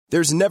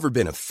There's never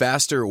been a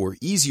faster or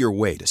easier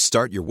way to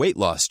start your weight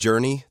loss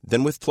journey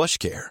than with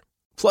PlushCare.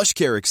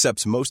 PlushCare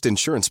accepts most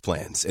insurance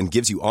plans and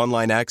gives you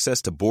online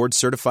access to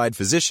board-certified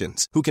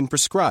physicians who can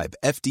prescribe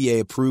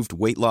FDA-approved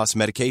weight loss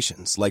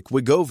medications like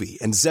Wegovy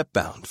and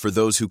Zepbound for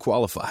those who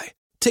qualify.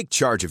 Take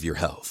charge of your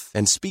health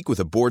and speak with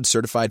a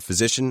board-certified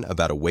physician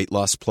about a weight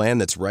loss plan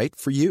that's right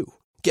for you.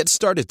 Get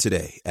started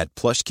today at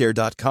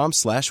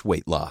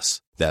plushcare.com/weight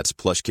loss. That's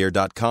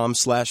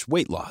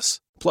plushcare.com/weight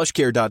loss.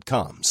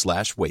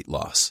 plushcare.com/weight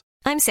loss.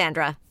 I'm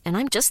Sandra, and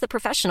I'm just the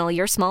professional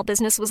your small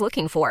business was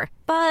looking for.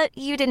 But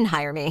you didn't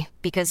hire me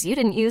because you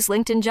didn't use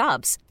LinkedIn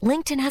Jobs.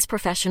 LinkedIn has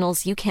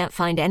professionals you can't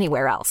find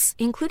anywhere else,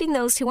 including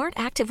those who aren't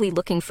actively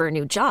looking for a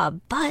new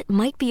job, but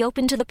might be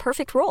open to the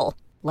perfect role,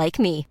 like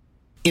me.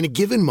 In a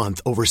given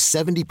month, over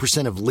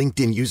 70% of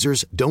LinkedIn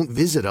users don't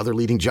visit other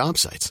leading job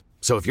sites.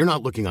 So if you're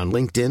not looking on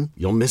LinkedIn,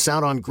 you'll miss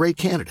out on great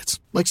candidates,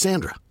 like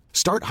Sandra.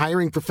 Start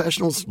hiring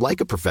professionals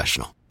like a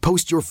professional.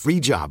 Post your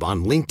free job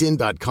on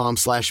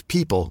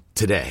linkedin.com/people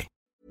today.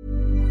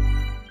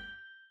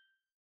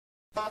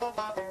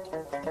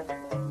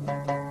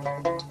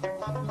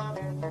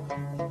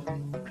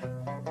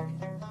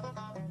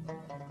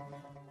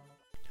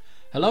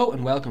 Hello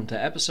and welcome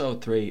to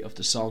episode 3 of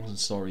the Songs and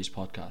Stories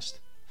podcast.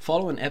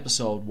 Following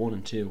episode 1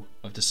 and 2,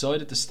 I've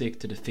decided to stick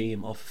to the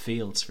theme of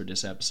fields for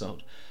this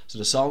episode. So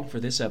the song for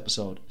this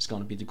episode is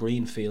going to be The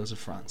Green Fields of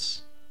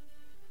France.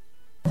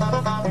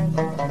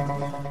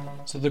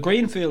 So the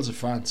Green Fields of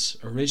France,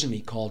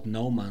 originally called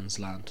No Man's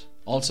Land,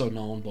 also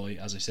known by,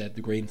 as I said,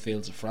 The Green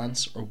Fields of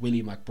France or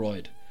Willie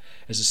McBride,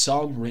 is a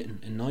song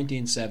written in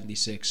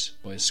 1976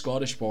 by a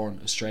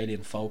Scottish-born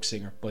Australian folk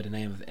singer by the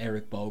name of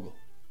Eric Bogle.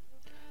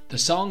 The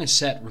song is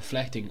set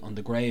reflecting on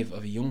the grave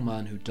of a young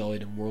man who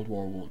died in World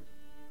War I.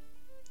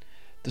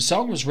 The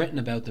song was written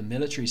about the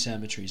military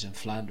cemeteries in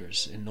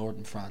Flanders in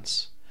northern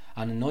France,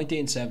 and in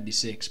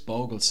 1976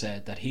 Bogle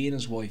said that he and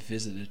his wife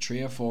visited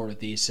 3 or 4 of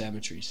these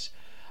cemeteries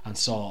and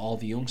saw all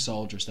the young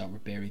soldiers that were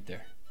buried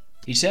there.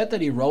 He said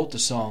that he wrote the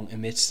song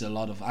amidst a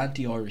lot of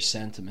anti-Irish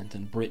sentiment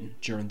in Britain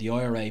during the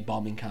IRA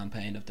bombing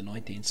campaign of the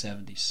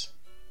 1970s.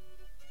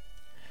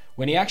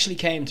 When he actually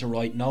came to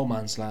write No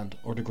Man's Land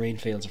or The Green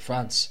Fields of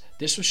France,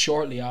 this was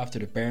shortly after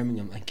the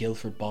Birmingham and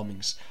Guildford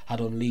bombings had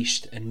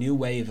unleashed a new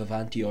wave of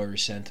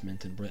anti-Irish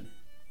sentiment in Britain.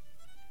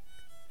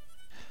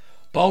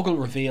 Bogle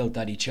revealed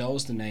that he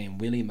chose the name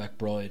Willie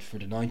McBride for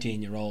the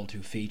 19-year-old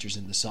who features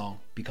in the song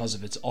because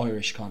of its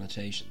Irish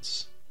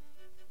connotations.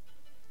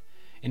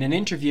 In an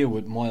interview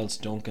with Miles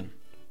Duncan,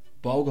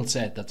 Bogle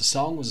said that the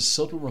song was a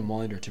subtle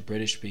reminder to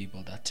British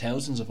people that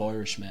thousands of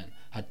Irishmen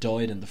had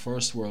died in the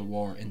First World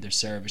War in their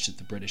service to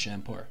the British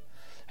Empire.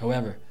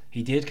 However,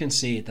 he did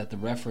concede that the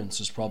reference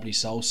was probably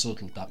so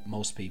subtle that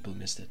most people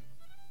missed it.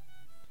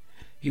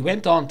 He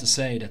went on to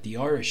say that the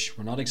Irish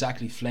were not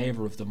exactly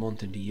flavour of the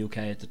month in the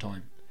UK at the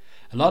time.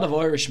 A lot of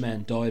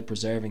Irishmen died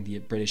preserving the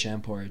British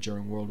Empire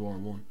during World War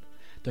I.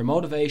 Their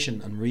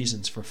motivation and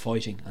reasons for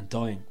fighting and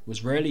dying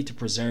was rarely to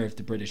preserve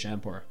the British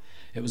Empire.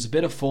 It was a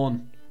bit of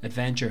fun,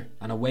 adventure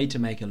and a way to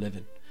make a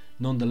living.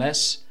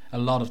 Nonetheless, a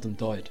lot of them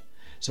died.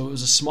 So it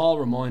was a small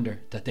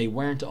reminder that they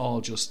weren't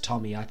all just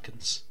Tommy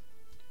Atkins.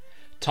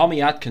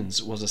 Tommy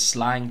Atkins was a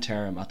slang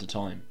term at the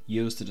time,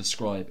 used to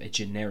describe a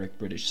generic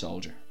British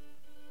soldier.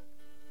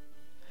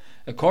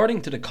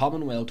 According to the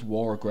Commonwealth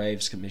War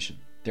Graves Commission,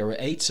 there were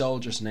 8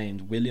 soldiers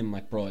named William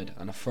McBride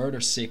and a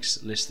further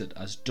 6 listed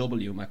as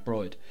W.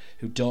 McBride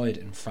who died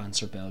in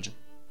France or Belgium.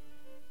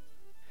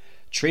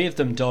 3 of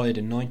them died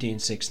in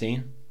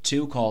 1916,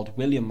 2 called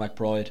William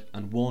McBride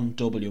and 1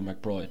 W.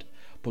 McBride,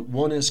 but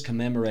 1 is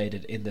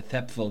commemorated in the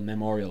Thepfel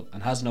Memorial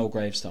and has no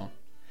gravestone.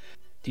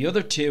 The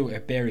other 2 are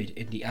buried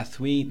in the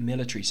Athuy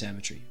Military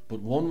Cemetery,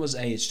 but 1 was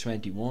aged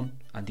 21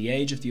 and the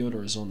age of the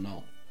other is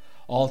unknown.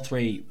 All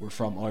 3 were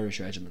from Irish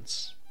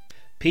regiments.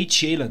 Pete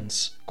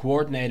Sheelans,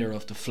 coordinator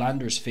of the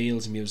Flanders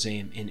Fields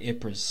Museum in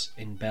Ypres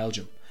in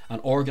Belgium and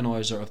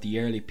organiser of the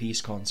early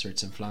peace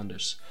concerts in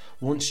Flanders,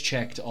 once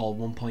checked all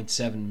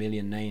 1.7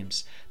 million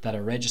names that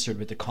are registered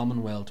with the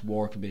Commonwealth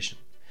War Commission.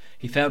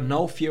 He found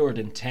no fewer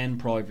than 10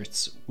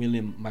 privates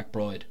William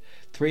McBride.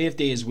 3 of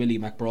these Willie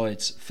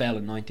McBrides fell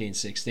in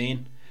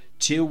 1916,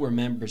 2 were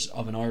members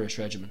of an Irish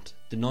regiment,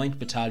 the 9th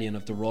Battalion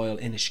of the Royal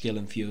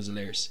Inniskillen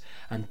Fusiliers,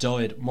 and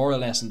died more or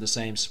less in the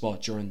same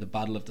spot during the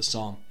Battle of the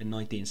Somme in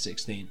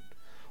 1916.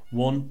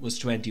 1 was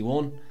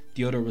 21,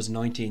 the other was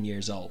 19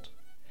 years old.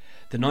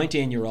 The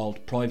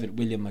 19-year-old Private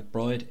William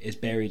McBride is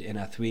buried in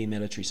Athuy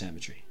Military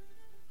Cemetery.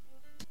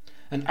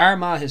 An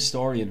Armagh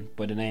historian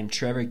by the name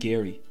Trevor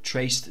Geary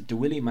traced the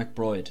Willie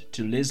McBride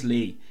to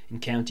Lislee in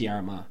County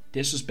Armagh.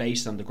 This was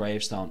based on the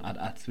gravestone at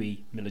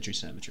Athuy Military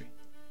Cemetery.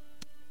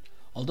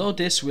 Although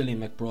this Willie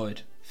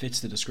McBride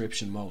fits the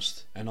description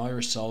most, an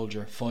Irish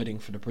soldier fighting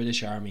for the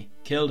British Army,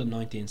 killed in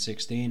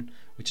 1916,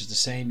 which is the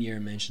same year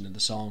mentioned in the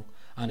song,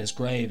 and his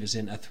grave is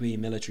in Athuy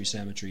Military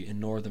Cemetery in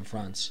northern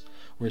France,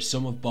 where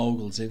some of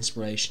Bogle's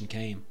inspiration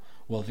came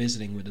while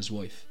visiting with his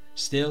wife,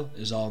 still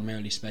is all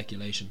merely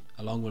speculation,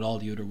 along with all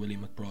the other Willie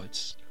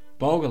McBrides.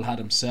 Bogle had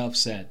himself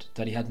said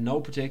that he had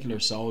no particular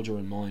soldier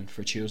in mind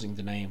for choosing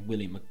the name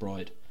Willie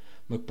McBride.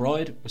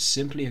 McBride was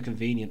simply a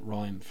convenient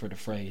rhyme for the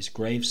phrase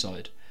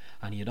graveside,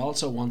 and he had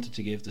also wanted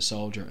to give the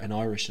soldier an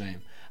Irish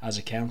name as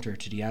a counter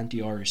to the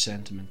anti-Irish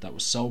sentiment that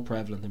was so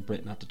prevalent in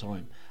Britain at the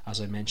time, as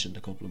I mentioned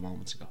a couple of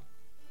moments ago.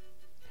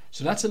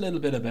 So that's a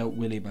little bit about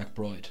Willie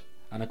McBride,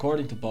 and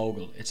according to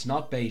Bogle, it's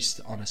not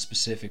based on a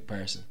specific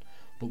person,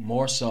 but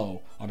more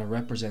so on a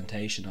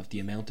representation of the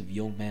amount of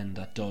young men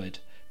that died,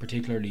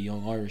 particularly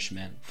young Irish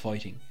men,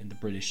 fighting in the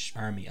British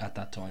Army at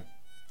that time.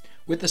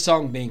 With the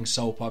song being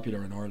so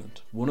popular in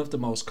Ireland, one of the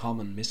most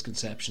common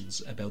misconceptions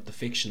about the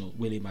fictional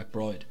Willie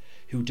McBride,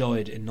 who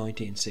died in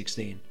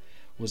 1916,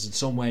 was in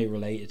some way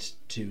related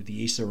to the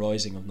Easter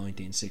Rising of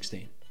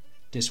 1916.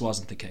 This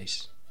wasn't the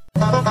case.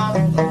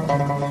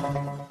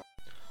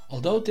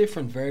 Although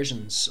different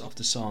versions of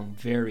the song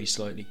vary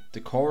slightly,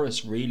 the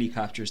chorus really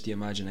captures the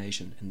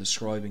imagination in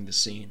describing the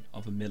scene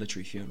of a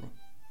military funeral.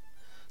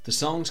 The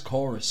song's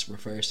chorus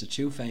refers to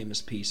two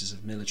famous pieces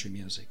of military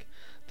music,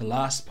 The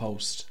Last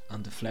Post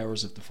and The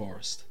Flowers of the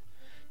Forest.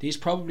 These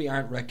probably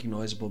aren't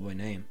recognisable by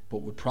name,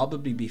 but would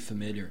probably be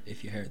familiar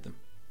if you heard them.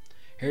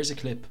 Here's a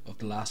clip of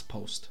The Last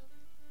Post.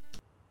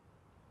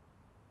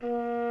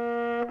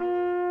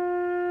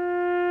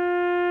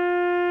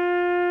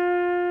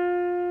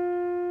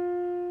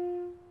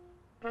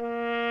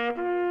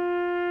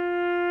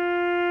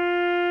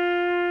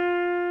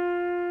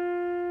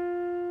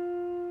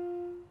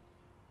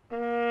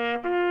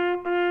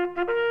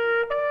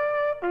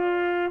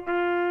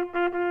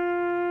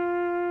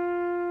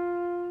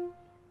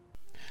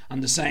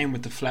 And the same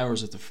with The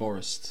Flowers of the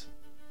Forest.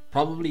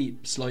 Probably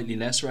slightly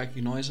less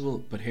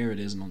recognisable, but here it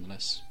is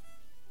nonetheless.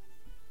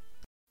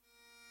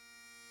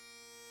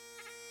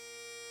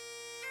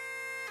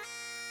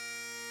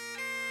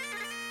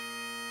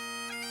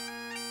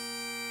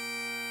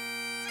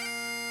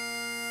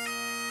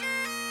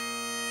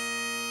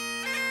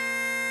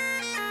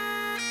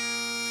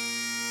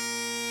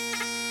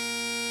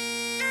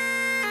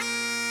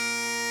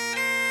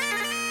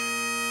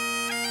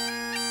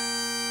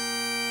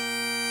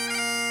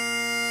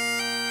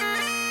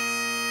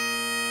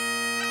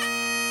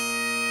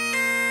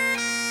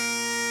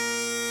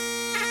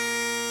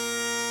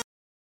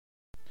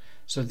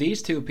 So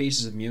these two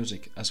pieces of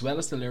music, as well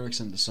as the lyrics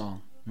in the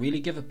song, really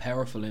give a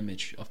powerful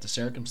image of the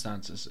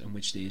circumstances in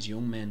which these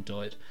young men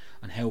died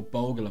and how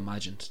Bogle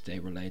imagined they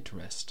were laid to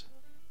rest.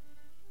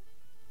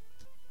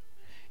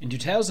 In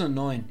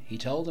 2009, he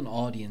told an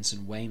audience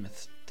in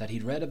Weymouth that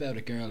he'd read about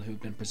a girl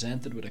who'd been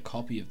presented with a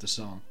copy of the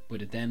song by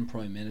the then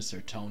Prime Minister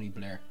Tony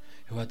Blair,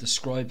 who had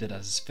described it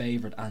as his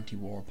favourite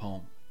anti-war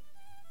poem.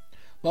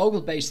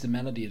 Bogle based the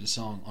melody of the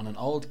song on an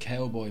old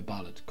cowboy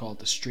ballad called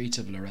The Streets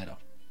of Loretto.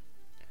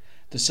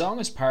 The song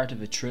is part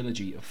of a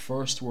trilogy of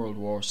First World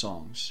War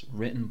songs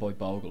written by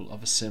Bogle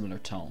of a similar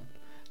tone,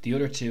 the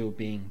other two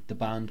being The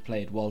Band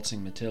Played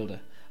Waltzing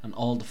Matilda and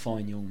All the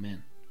Fine Young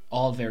Men,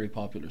 all very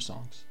popular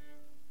songs.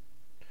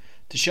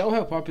 To show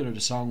how popular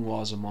the song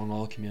was among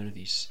all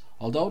communities,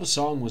 although the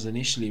song was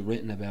initially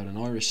written about an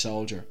Irish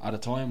soldier at a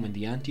time when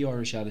the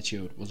anti-Irish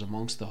attitude was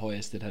amongst the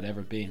highest it had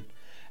ever been,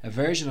 a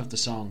version of the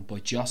song by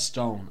Joss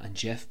Stone and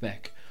Jeff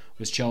Beck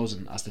was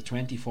chosen as the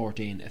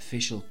 2014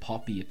 official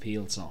Poppy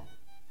Appeal song.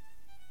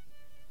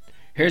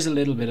 Here's a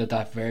little bit of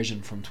that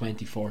version from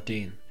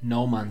 2014,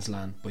 No Man's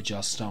Land by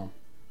Joss Stone.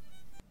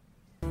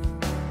 Did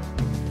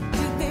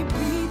they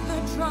beat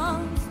the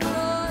drums,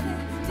 Lord?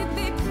 Did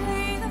they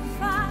play the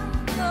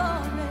fife,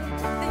 Lord?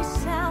 Did they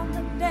sound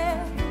the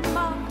death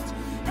march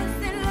as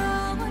they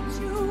lowered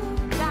you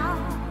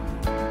down?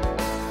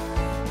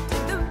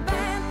 Did the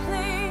band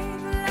play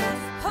the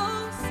last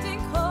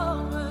posting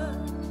chorus?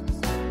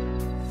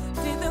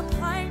 Did the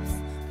pipes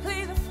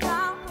play the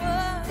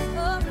flowers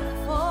of the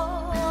forest?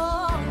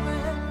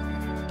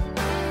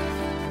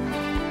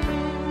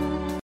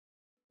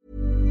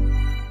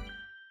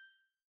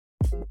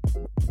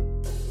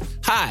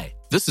 Hi,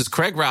 this is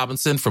Craig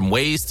Robinson from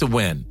Ways to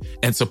Win,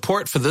 and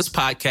support for this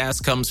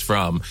podcast comes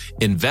from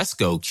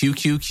Invesco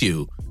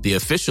QQQ, the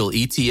official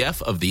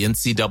ETF of the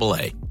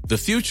NCAA. The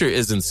future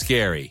isn't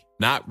scary.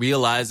 Not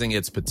realizing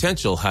its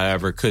potential,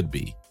 however, could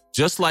be.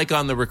 Just like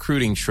on the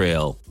recruiting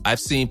trail, I've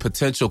seen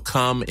potential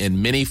come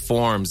in many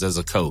forms as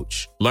a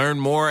coach. Learn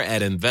more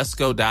at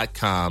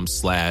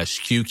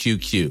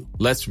Invesco.com/QQQ.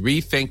 Let's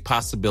rethink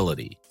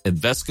possibility.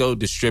 Invesco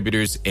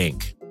Distributors,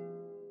 Inc.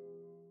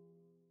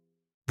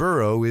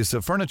 Burrow is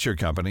a furniture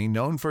company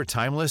known for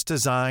timeless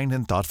design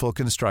and thoughtful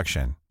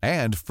construction,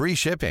 and free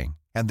shipping,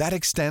 and that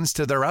extends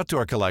to their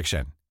outdoor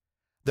collection.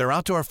 Their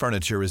outdoor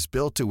furniture is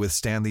built to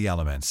withstand the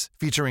elements,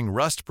 featuring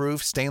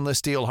rust-proof stainless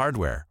steel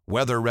hardware,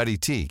 weather-ready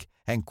teak,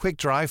 and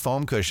quick-dry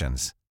foam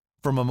cushions.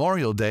 For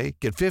Memorial Day,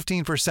 get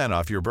 15%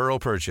 off your Burrow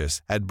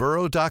purchase at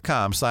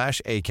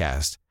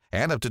burrow.com/ACAST,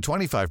 and up to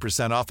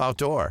 25% off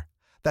outdoor.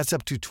 That's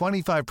up to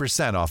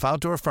 25% off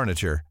outdoor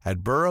furniture at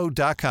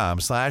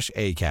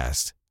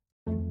burrow.com/ACAST.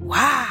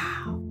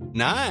 Wow.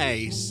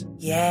 Nice.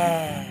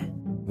 Yeah.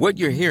 What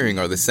you're hearing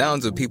are the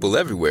sounds of people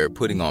everywhere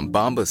putting on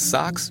Bombas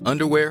socks,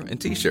 underwear, and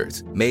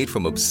T-shirts made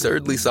from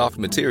absurdly soft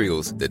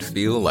materials that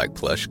feel like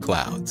plush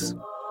clouds.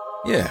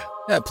 Yeah,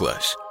 that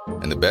plush.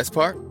 And the best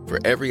part? For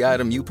every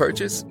item you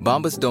purchase,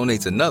 Bombas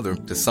donates another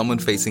to someone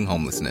facing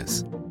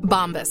homelessness.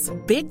 Bombas.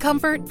 Big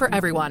comfort for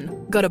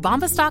everyone. Go to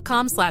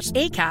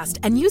bombas.com/ACAST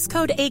and use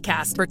code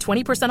ACAST for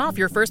 20% off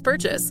your first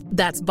purchase.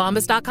 That's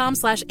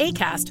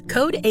bombas.com/ACAST.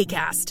 Code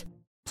ACAST.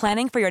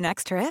 Planning for your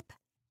next trip?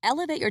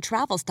 Elevate your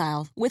travel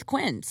style with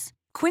Quince.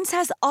 Quince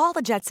has all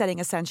the jet-setting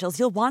essentials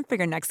you'll want for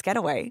your next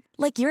getaway,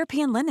 like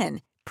European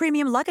linen,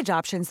 premium luggage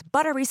options,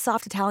 buttery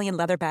soft Italian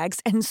leather bags,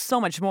 and so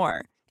much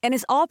more. And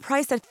is all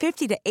priced at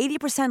 50 to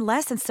 80%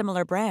 less than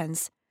similar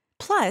brands.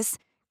 Plus,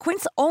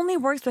 Quince only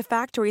works with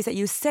factories that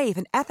use safe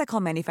and ethical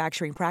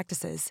manufacturing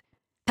practices.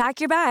 Pack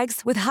your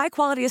bags with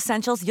high-quality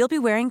essentials you'll be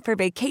wearing for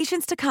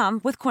vacations to come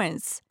with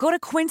Quince. Go to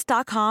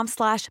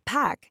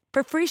quince.com/pack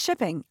for free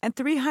shipping and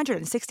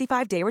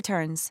 365-day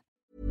returns.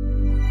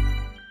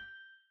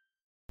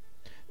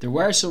 There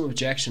were some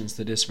objections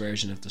to this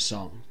version of the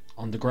song,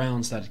 on the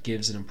grounds that it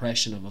gives an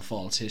impression of a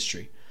false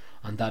history,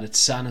 and that it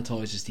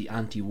sanitises the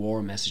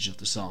anti-war message of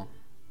the song.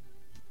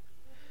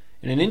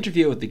 In an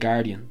interview with The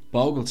Guardian,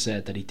 Bogle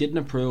said that he didn't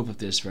approve of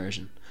this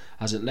version,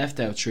 as it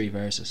left out 3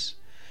 verses.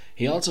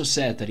 He also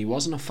said that he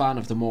wasn't a fan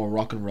of the more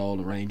rock and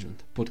roll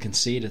arrangement, but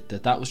conceded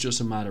that that was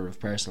just a matter of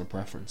personal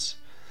preference,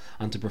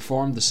 and to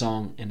perform the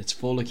song in its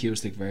full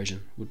acoustic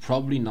version would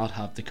probably not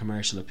have the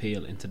commercial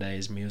appeal in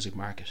today's music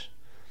market.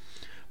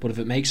 But if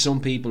it makes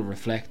some people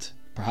reflect,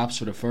 perhaps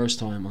for the first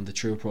time, on the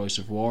true price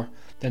of war,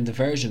 then the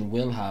version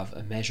will have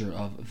a measure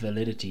of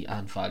validity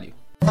and value.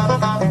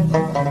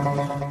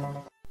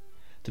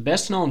 The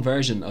best known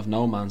version of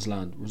No Man's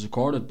Land was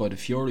recorded by the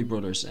Fury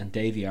Brothers and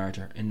Davy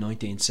Arthur in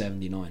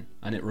 1979,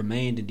 and it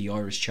remained in the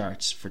Irish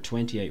charts for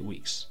 28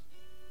 weeks.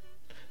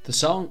 The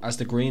song, As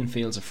the Green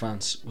Fields of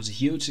France, was a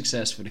huge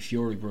success for the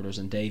Fury Brothers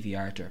and Davy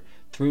Arthur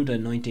through the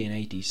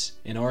 1980s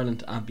in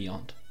Ireland and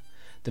beyond.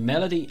 The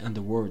melody and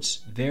the words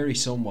vary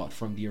somewhat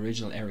from the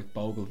original Eric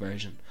Bogle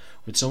version,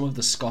 with some of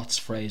the Scots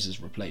phrases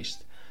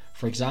replaced.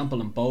 For example,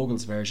 in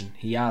Bogle's version,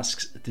 he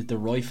asks, "Did the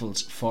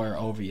rifles fire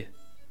over you?"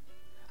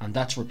 And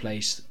that's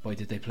replaced by,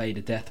 "Did they play the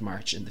Death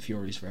March?" in the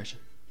Furies version.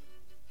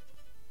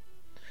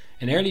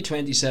 In early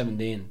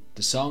 2017,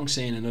 the song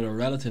seen another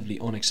relatively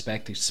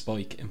unexpected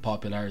spike in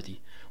popularity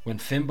when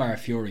Finbar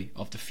Fury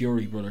of the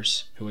Fury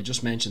Brothers, who I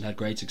just mentioned had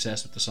great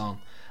success with the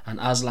song, and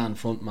Aslan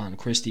frontman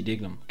Christy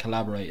Dignam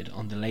collaborated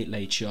on The Late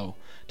Late Show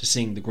to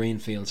sing The Green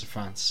Fields of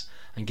France,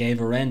 and gave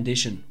a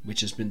rendition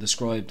which has been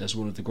described as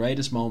one of the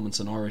greatest moments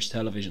on Irish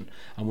television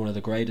and one of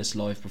the greatest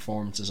live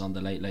performances on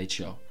The Late Late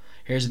Show.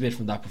 Here's a bit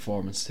from that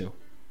performance too.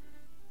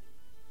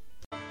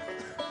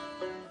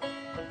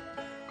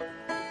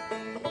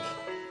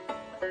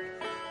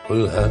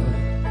 Well, how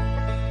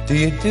do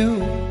you do,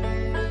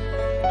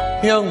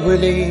 young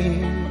Willie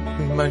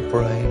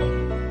McBride?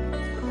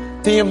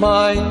 Do you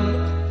mind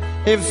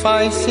if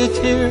I sit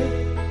here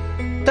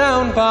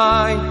down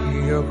by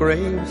your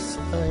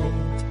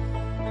graveside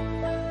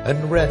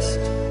and rest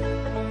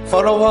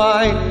for a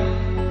while,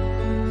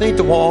 neath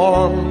the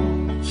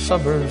warm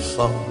summer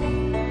sun?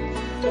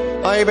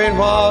 I've been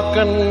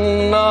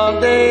walking all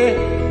day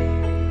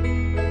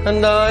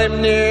and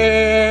I'm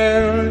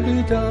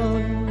nearly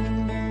done.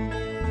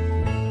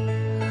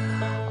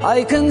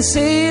 I can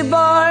see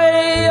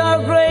by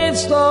your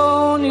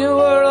gravestone you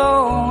were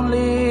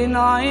only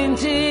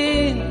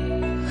 19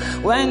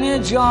 when you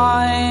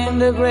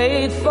joined the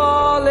great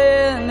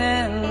falling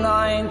in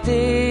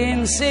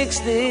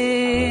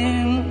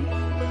 1916.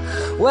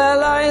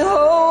 Well, I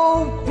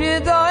hope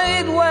you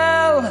died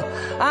well,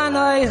 and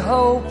I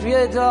hope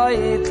you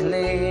died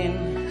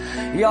clean.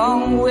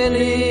 Young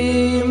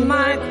Willie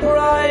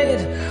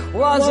McBride,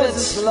 was it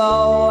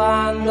slow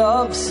and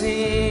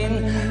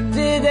obscene?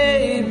 Did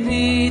they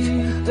beat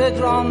the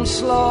drum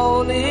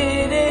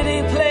slowly? Did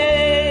he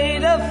play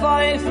the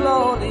fife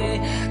lowly?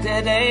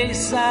 Did they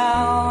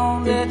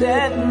sound the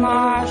Death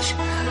March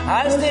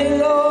as they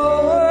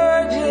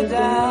lowered you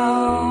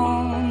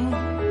down?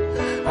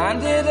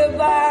 And did the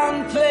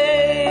band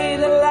play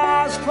the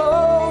last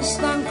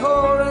post and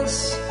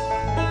chorus?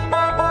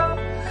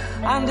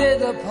 And did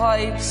the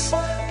pipes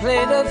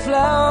play the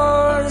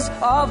flowers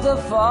of the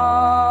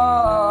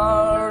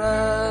forest?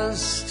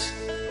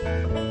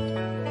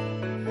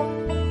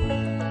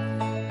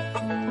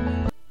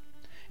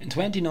 In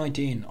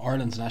 2019,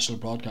 Ireland's national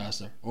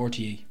broadcaster,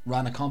 RTE,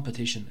 ran a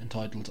competition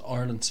entitled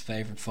Ireland's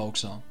Favourite Folk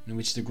Song, in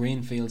which The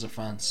Green Fields of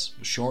France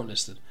was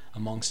shortlisted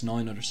amongst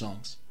 9 other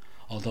songs,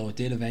 although it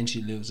did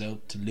eventually lose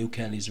out to Luke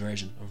Kelly's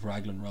version of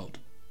Raglan Road.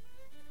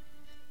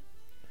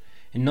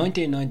 In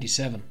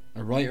 1997,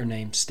 a writer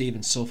named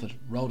Stephen Suffet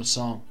wrote a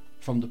song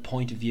from the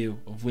point of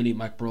view of Willie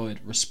McBride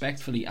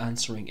respectfully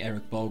answering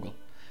Eric Bogle,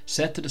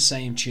 set to the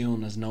same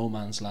tune as No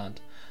Man's Land,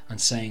 and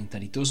saying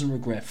that he doesn't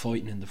regret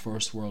fighting in the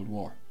First World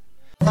War.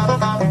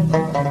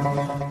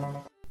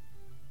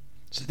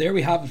 So there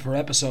we have it for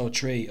episode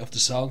 3 of the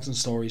Songs and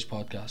Stories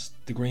podcast,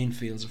 The Green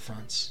Fields of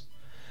France.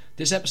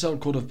 This episode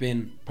could have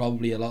been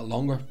probably a lot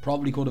longer,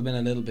 probably could have been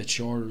a little bit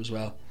shorter as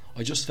well.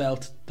 I just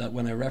felt that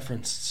when I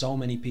referenced so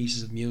many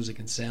pieces of music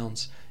and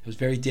sounds, it was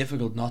very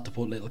difficult not to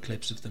put little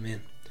clips of them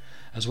in.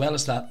 As well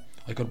as that,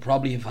 I could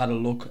probably have had a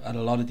look at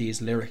a lot of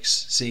these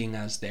lyrics, seeing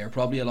as they are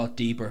probably a lot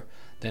deeper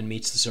than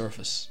meets the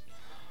surface.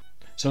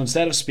 So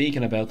instead of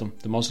speaking about them,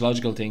 the most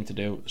logical thing to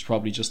do is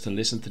probably just to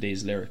listen to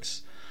these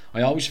lyrics.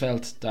 I always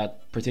felt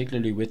that,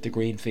 particularly with the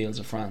Green Fields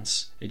of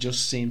France, it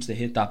just seems to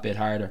hit that bit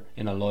harder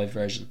in a live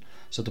version.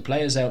 So to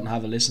play us out and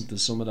have a listen to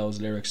some of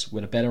those lyrics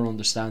with a better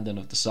understanding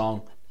of the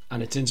song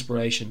and its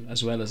inspiration,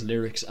 as well as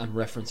lyrics and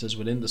references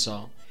within the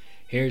song,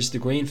 here's The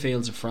Green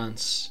Fields of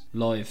France,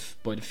 live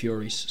by the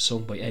Furies,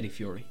 sung by Eddie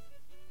Fury.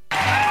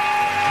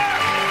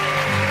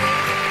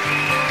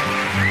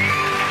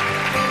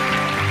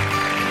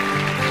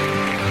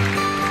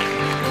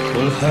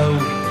 Well, how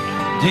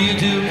do you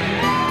do,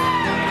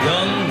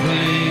 young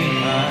Willie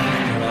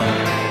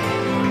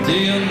McBride? Do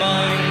you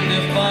mind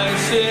if I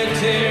sit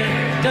here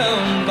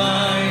down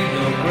by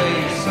your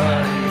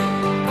graveside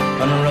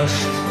and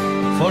rest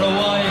for a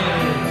while,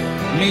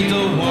 meet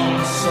the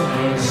warm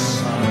summer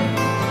sun?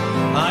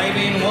 I've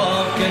been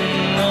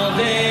walking all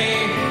day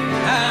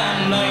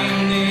and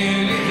I'm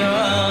nearly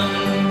done.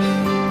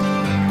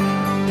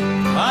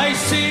 I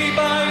see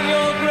by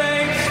your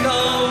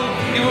gravestone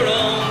you were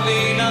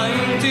only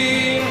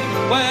 19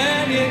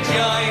 when you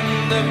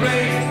joined the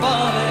Great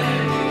Fallen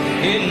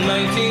in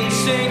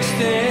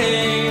 1916.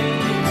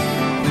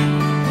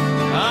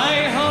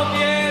 I hope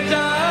you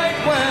died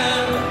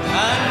well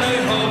and I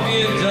hope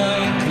you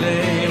died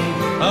clean.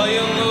 Oh,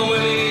 young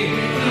Willie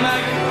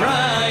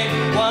McBride,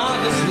 what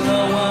the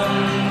slow one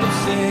would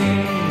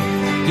sing.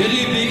 Did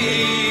he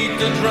beat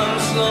the drum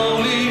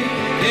slowly?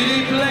 Did he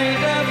play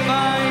the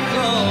fife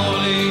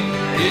slowly?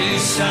 Did he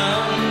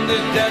sound the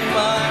death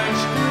march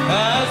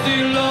as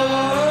they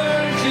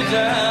lowered you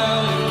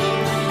down?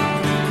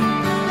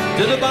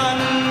 Did the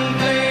band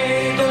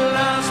play the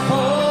last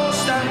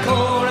post and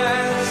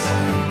chorus?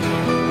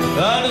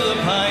 Or did the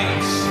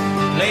pipes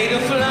lay the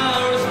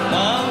flowers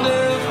on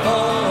the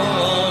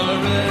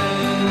forest?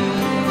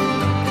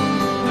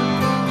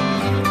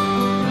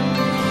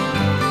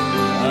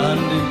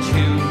 And did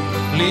you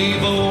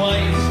leave a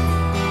wife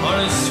or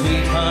a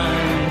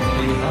sweetheart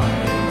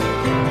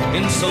behind?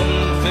 In some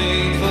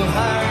faithful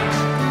heart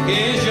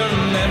is your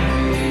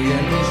memory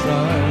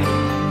enshrined.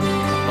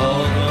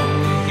 Although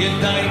you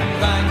died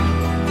back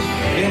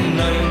in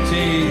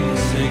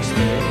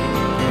 1960,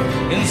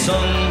 in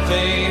some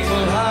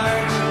faithful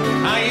heart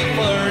I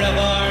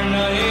forever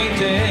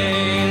 19.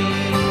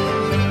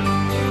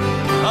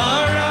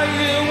 Or are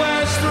you a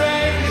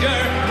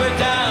stranger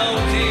without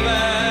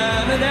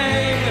even a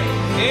name,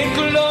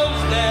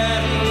 enclosed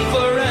then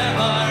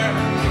forever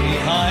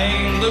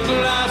behind the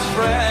glass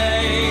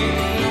frame?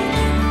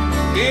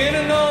 In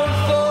an old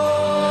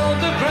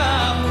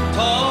photograph,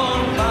 torn,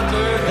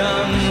 battered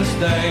and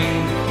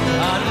stained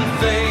and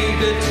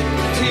faded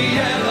to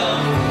yellow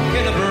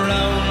in a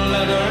brown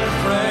leather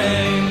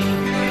frame.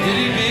 Did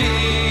he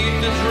beat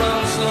the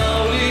drum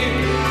slowly?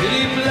 Did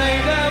he play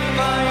the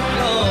fife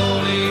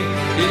slowly?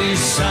 Did he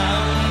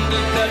sound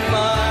the death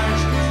march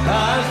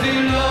as they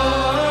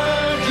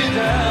lowered you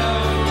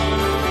down?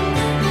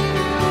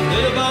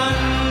 Did the band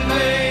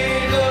play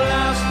the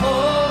last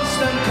post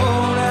and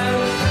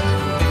chorus?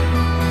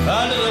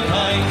 Under the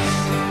pipes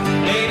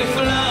lay the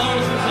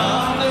flowers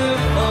on the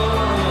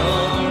forest.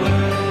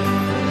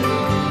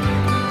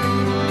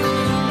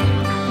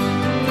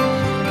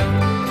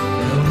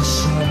 Though the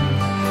sun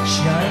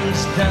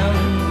shines down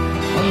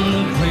on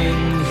the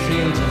green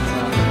fields of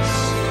France,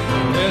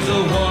 there's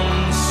a warm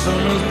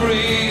summer's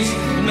breeze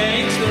that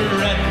makes the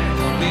red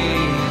poppy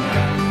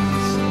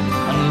dance.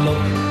 And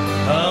look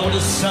how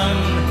the sun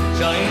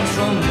shines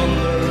from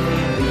under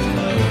the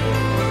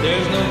cloud.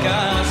 There's no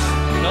gas,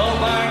 no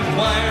barbed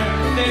wire,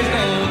 there's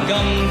no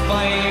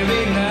gunfire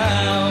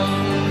now.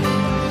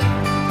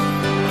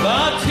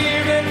 But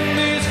here in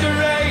this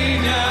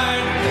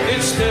graveyard,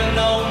 it's still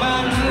no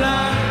man's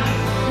land,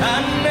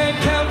 and the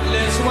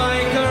countless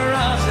white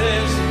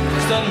crosses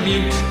stand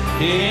mute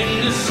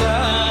in the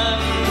sun.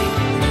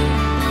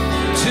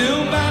 To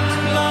man's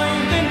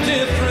blind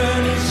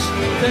indifference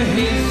to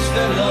his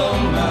fellow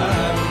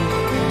man,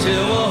 to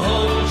a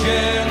whole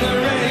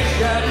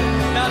generation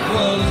that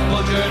was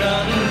butchered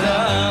and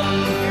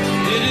damned.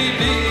 Did he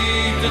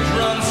beat the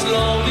drum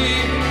slowly?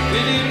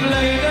 Did he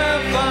play the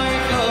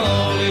fife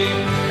slowly?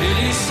 Did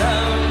he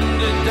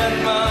sound the death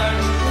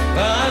march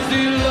as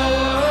he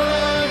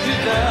lowered you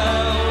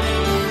down?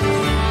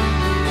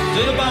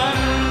 Did the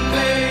band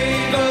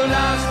play the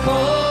last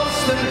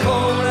post and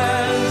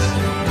chorus?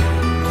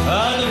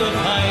 Under the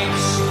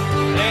pipes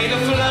lay the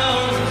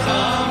flowers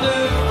on the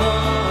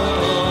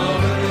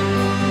forest.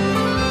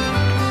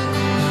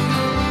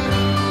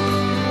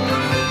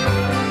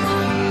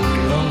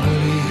 Long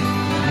Willie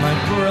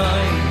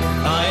McBride,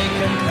 I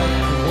can help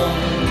but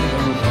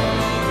wonder why.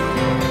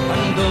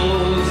 And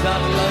those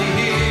that lie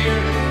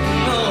here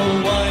know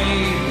why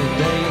did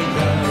they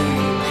die,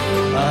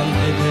 and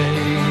did they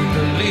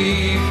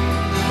believe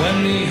when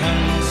the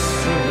hands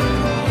answer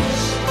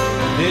comes.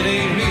 Did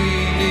he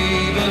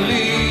really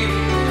believe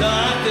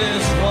that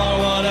this war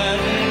would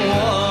end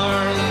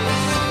wars?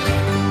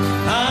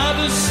 Ah,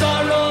 the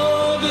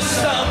sorrow, the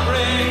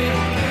suffering,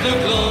 the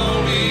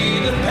glory,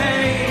 the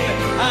pain,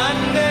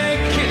 and the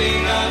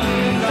killing and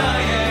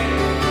dying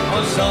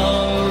was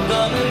all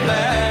done in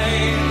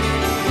vain.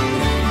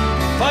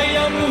 For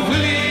young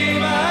Willie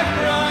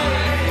McBride,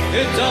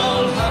 it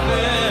all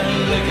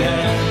happened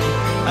again,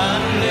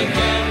 and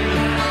again,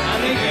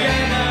 and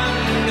again,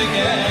 and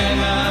again,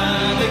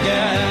 and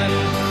again.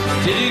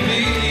 Did he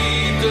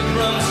beat the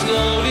drum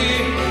slowly?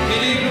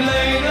 Did he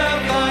play the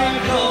pipe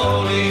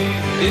slowly?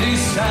 Did he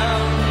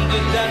sound the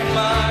death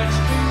march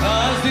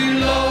as they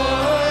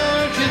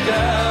lowered you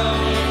down?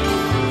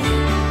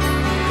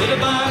 Did the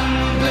band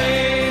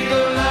play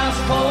the last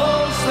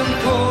pulse and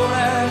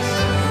chorus?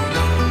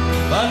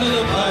 Under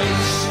the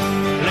pipes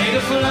lay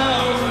the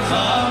flowers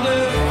of the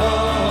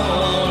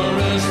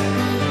forest.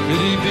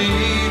 Did he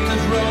beat the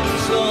drum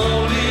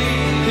slowly?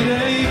 Did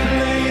he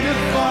play the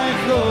fife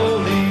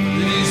slowly?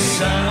 Did he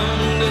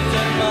sound the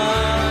dead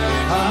man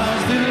as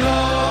they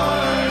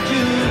lowered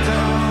you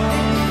down?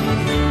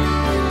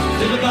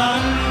 Did the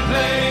band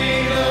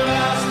play the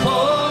last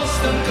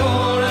post and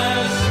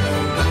chorus?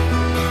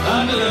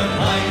 Under the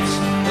pipes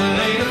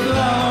lay the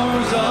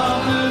flowers of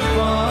the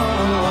forest.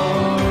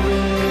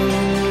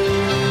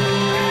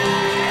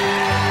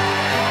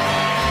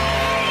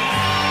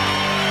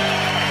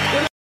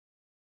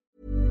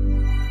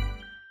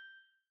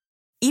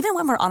 Even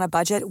when we're on a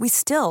budget, we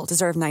still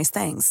deserve nice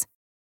things.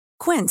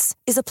 Quince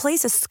is a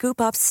place to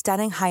scoop up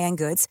stunning high-end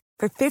goods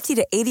for 50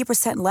 to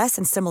 80% less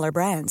than similar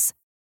brands.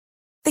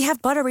 They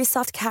have buttery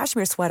soft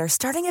cashmere sweaters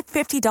starting at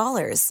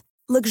 $50,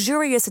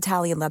 luxurious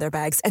Italian leather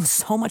bags, and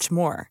so much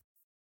more.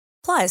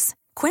 Plus,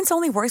 Quince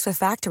only works with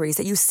factories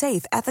that use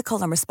safe,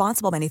 ethical, and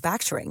responsible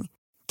manufacturing.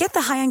 Get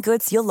the high-end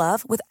goods you'll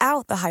love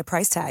without the high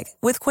price tag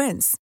with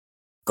Quince.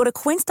 Go to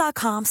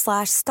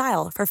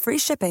quince.com/style for free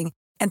shipping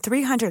and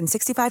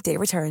 365-day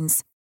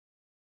returns.